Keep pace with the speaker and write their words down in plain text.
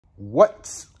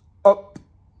What's up,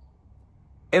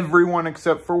 everyone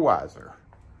except for Weiser?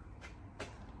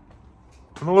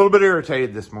 I'm a little bit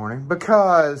irritated this morning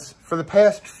because for the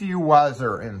past few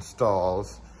Weiser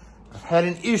installs, I've had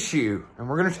an issue, and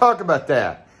we're going to talk about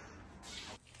that.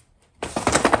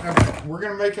 Okay, we're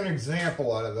going to make an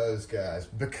example out of those guys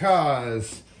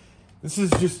because this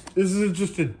is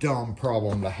just a dumb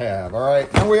problem to have. All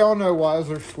right, now we all know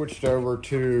Weiser switched over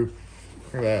to,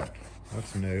 look at that,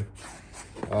 that's new.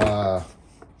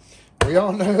 We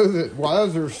all know that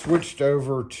Weiser switched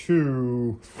over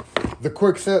to the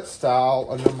quickset style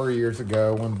a number of years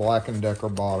ago when Black & Decker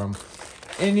bought them.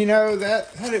 And you know,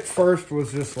 that at first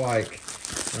was just like,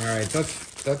 all right,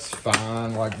 that's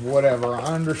fine, like whatever, I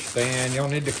understand. Y'all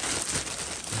need to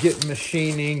get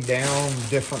machining down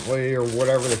differently or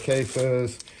whatever the case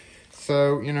is.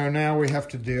 So, you know, now we have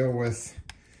to deal with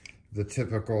the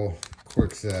typical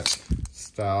quickset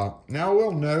style. Now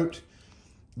we'll note,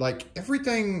 like,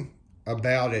 everything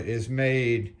about it is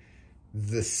made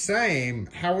the same.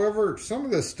 However, some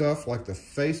of this stuff, like the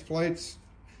face plates,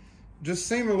 just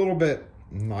seem a little bit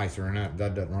nicer, and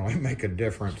that doesn't really make a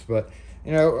difference. But,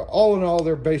 you know, all in all,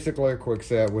 they're basically a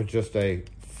quickset with just a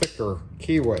thicker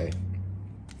keyway.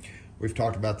 We've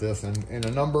talked about this in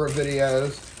a number of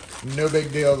videos. No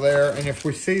big deal there. And if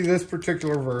we see this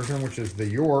particular version, which is the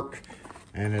York,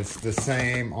 and it's the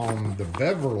same on the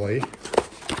Beverly,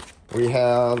 we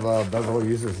have, Beverly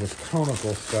uses this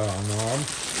conical style knob.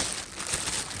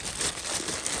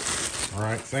 All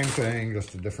right, same thing,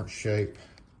 just a different shape.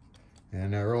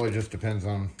 And it really just depends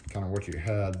on kind of what you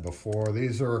had before.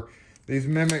 These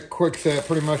mimic quickset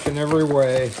pretty much in every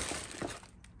way.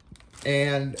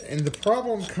 And the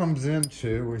problem comes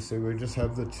into, we just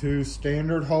have the two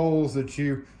standard holes that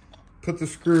you put the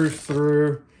screws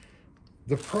through.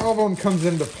 The problem comes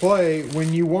into play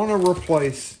when you want to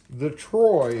replace the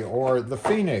Troy or the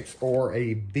Phoenix or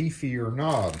a beefier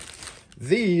knob.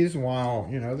 These, while,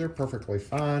 you know, they're perfectly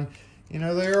fine, you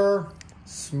know, they are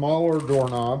smaller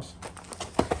doorknobs.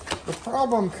 The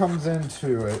problem comes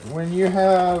into it when you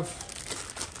have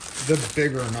the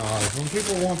bigger knobs. When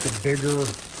people want the bigger,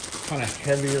 kind of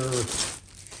heavier,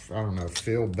 I don't know,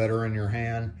 feel better in your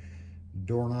hand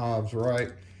doorknobs,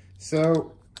 right?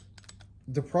 So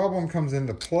the problem comes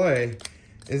into play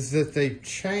is that they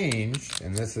changed,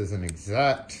 and this is an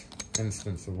exact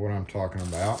instance of what I'm talking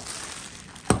about.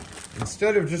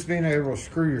 Instead of just being able to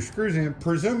screw your screws in,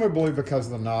 presumably because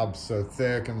the knob's so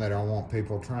thick and they don't want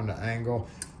people trying to angle,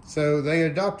 so they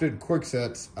adopted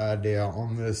Quickset's idea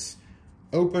on this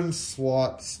open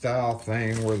slot style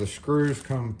thing where the screws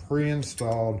come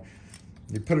pre-installed.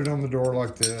 You put it on the door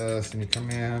like this, and you come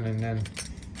in, and then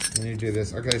you do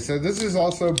this. Okay, so this has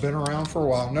also been around for a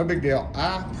while. No big deal.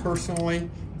 I personally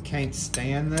can't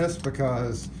stand this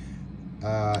because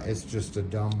it's just a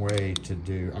dumb way to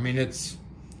do. I mean,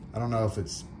 I don't know if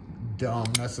it's dumb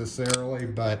necessarily,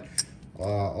 but a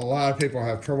lot of people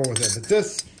have trouble with it. But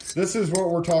this is what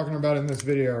we're talking about in this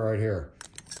video right here.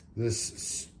 This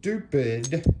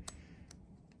stupid,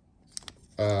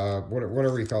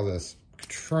 whatever you call this,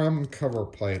 trim cover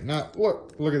plate. Now,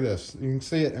 look at this. You can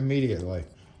see it immediately.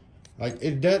 Like,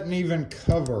 it doesn't even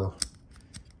cover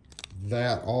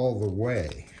that all the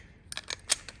way.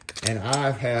 And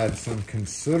I've had some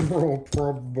considerable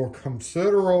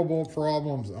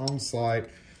problems on site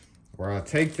where I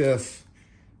take this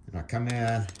and I come in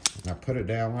and I put it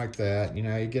down like that. You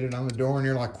know, you get it on the door and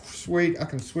you're like, sweet, I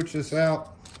can switch this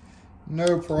out.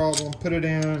 No problem. Put it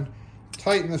in,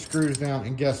 tighten the screws down,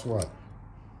 and guess what?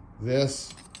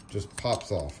 This just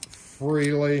pops off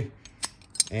freely.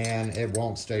 And it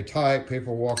won't stay tight.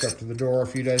 People walk up to the door a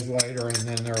few days later and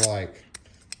then they're like,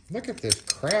 look at this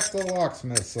crap the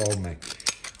locksmith sold me.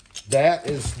 That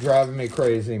is driving me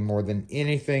crazy more than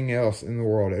anything else in the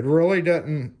world. It really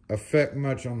doesn't affect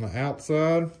much on the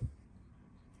outside.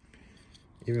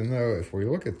 Even though if we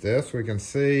look at this, we can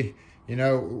see, you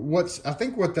know, I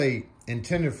think what they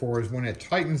intended for is when it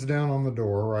tightens down on the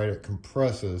door, right, it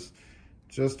compresses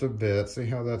just a bit. See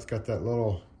how that's got that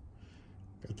little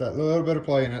bit of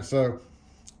play in it. So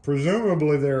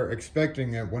presumably they're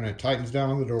expecting it when it tightens down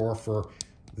on the door for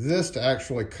this to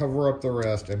actually cover up the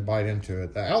rest and bite into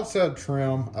it. The outside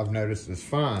trim, I've noticed, is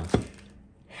fine.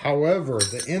 However,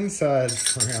 the inside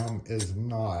trim is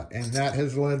not. And that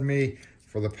has led me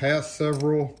for the past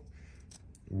several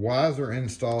Weiser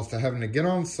installs to having to get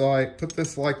on site, put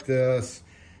this like this,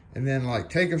 and then like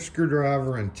take a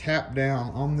screwdriver and tap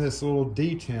down on this little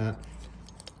detent,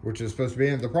 which is supposed to be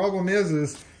in. The problem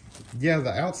is yeah,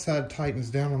 the outside tightens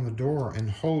down on the door and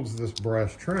holds this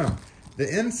brass trim. The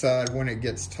inside, when it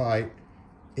gets tight,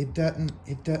 it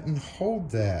doesn't hold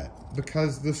that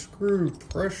because the screw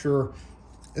pressure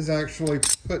is actually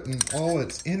putting all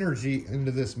its energy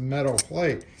into this metal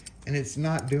plate, and it's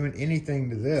not doing anything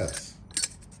to this.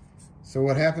 So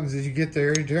what happens is you get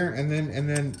there, you turn, and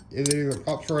then it either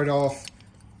pops right off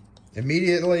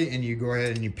immediately, and you go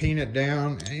ahead and you peen it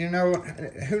down. And you know,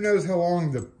 who knows how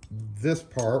long this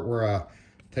part where I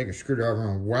take a screwdriver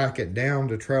and whack it down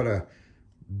to try to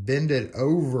bend it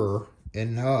over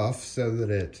enough so that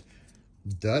it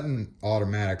doesn't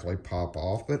automatically pop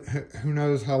off, but who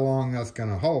knows how long that's going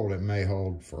to hold. It may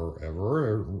hold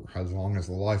forever, or as long as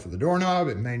the life of the doorknob.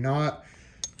 It may not.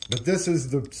 But this is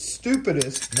the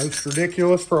stupidest, most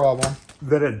ridiculous problem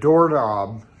that a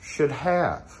doorknob should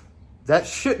have. That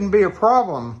shouldn't be a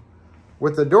problem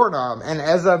with the doorknob. And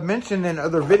as I've mentioned in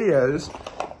other videos,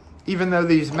 even though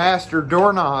these master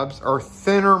doorknobs are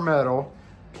thinner metal,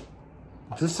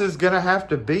 this is going to have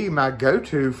to be my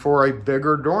go-to for a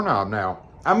bigger doorknob now.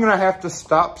 I'm going to have to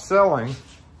stop selling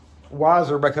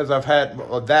Weiser because I've had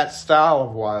that style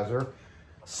of Weiser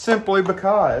simply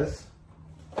because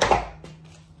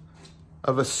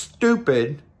of a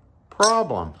stupid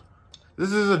problem.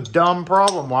 This is a dumb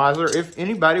problem, Weiser. If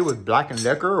anybody with Black &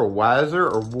 Decker or Weiser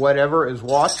or whatever is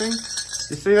watching,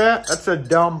 you see that? That's a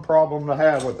dumb problem to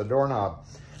have with the doorknob.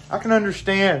 I can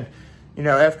understand, you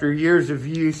know, after years of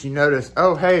use, you notice,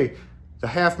 oh, hey, the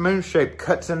half moon shape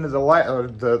cuts into the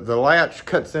latch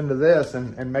cuts into this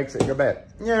and makes it go bad.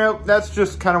 You know, that's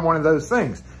just kind of one of those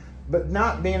things. But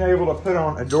not being able to put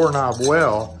on a doorknob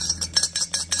well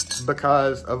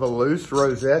because of a loose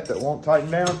rosette that won't tighten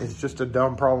down is just a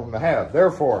dumb problem to have.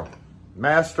 Therefore,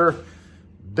 master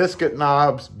biscuit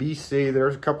knobs, BC,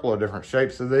 there's a couple of different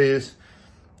shapes of these.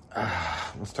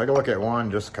 Let's take a look at one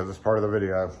just because it's part of the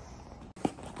video.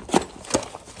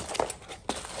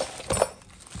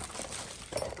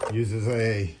 Uses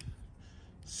a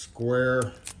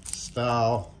square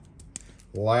style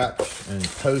latch and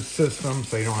post system,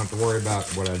 so you don't have to worry about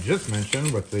what I just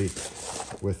mentioned with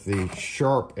the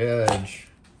sharp edge.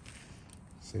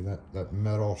 See that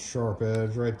metal sharp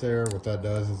edge right there? What that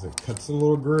does is it cuts a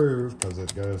little groove because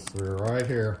it goes through right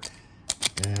here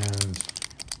and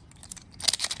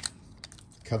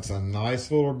cuts a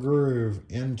nice little groove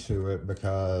into it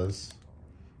because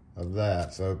of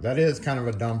that. So that is kind of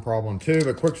a dumb problem too,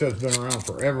 but Quickset's been around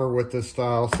forever with this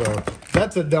style, so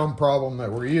that's a dumb problem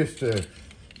that we're used to.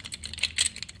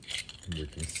 You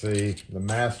can see the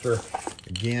master,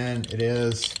 again,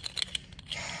 it's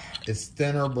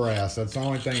thinner brass. That's the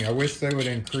only thing. I wish they would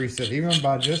increase it even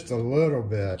by just a little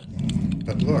bit.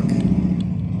 But look,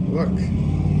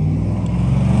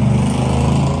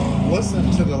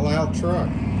 listen to the loud truck.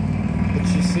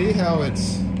 But you see how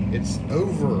it's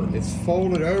over, it's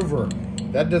folded over.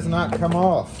 That does not come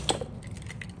off.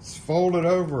 It's folded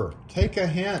over. Take a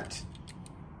hint,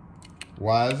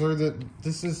 Weiser, that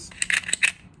this is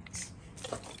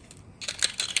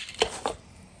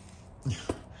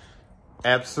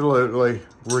absolutely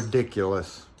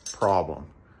ridiculous problem.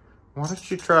 Why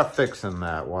don't you try fixing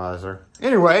that, Weiser?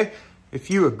 Anyway,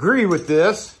 if you agree with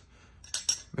this,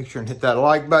 make sure and hit that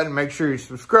like button. Make sure you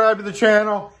subscribe to the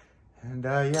channel. And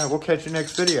yeah, we'll catch you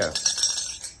next video.